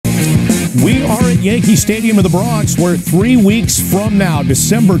We are at Yankee Stadium in the Bronx, where 3 weeks from now,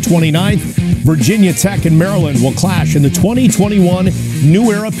 December 29th, Virginia Tech and Maryland will clash in the 2021 New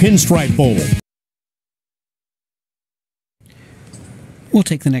Era Pinstripe Bowl. We'll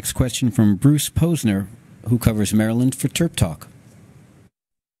take the next question from Bruce Posner, who covers Maryland for Terp Talk.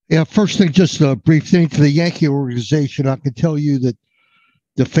 Yeah, first thing, just a brief thing to the Yankee organization. I can tell you that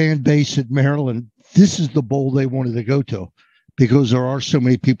the fan base at Maryland, this is the bowl they wanted to go to, because there are so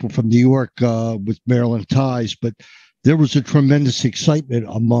many people from New York with Maryland ties. But there was a tremendous excitement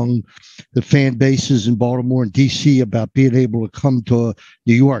among the fan bases in Baltimore and D.C. about being able to come to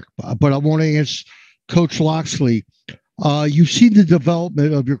New York. But I want to ask Coach Locksley, you've seen the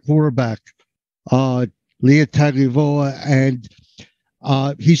development of your quarterback, Taulia Tagovailoa, and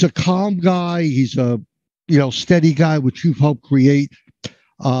he's a calm guy. He's a steady guy, which you've helped create.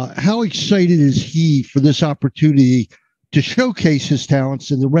 How excited is he for this opportunity to showcase his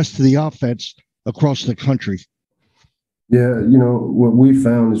talents and the rest of the offense across the country? Yeah, what we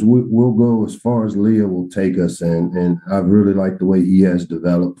found is we'll go as far as Leah will take us, and I really like the way he has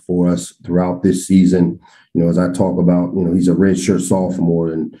developed for us throughout this season. As I talk about, he's a redshirt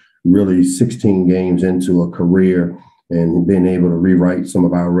sophomore and really 16 games into a career, and being able to rewrite some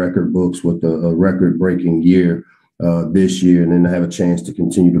of our record books with a record-breaking year this year, and then to have a chance to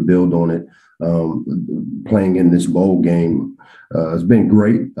continue to build on it, playing in this bowl game. It's been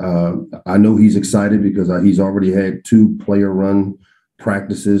great. I know he's excited because he's already had 2 player-run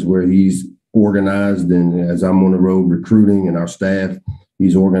practices where he's organized, and as I'm on the road recruiting and our staff,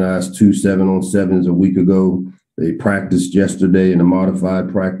 he's organized 2 7-on-7s a week ago. They practiced yesterday in a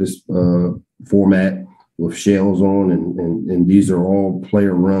modified practice format with shells on, and these are all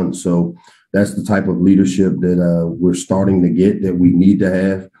player runs. So that's the type of leadership that we're starting to get, that we need to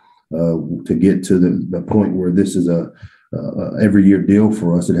have to get to the point where this is a every year deal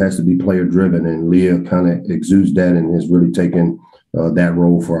for us. It has to be player driven, and Leah kind of exudes that and has really taken that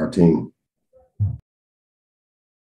role for our team.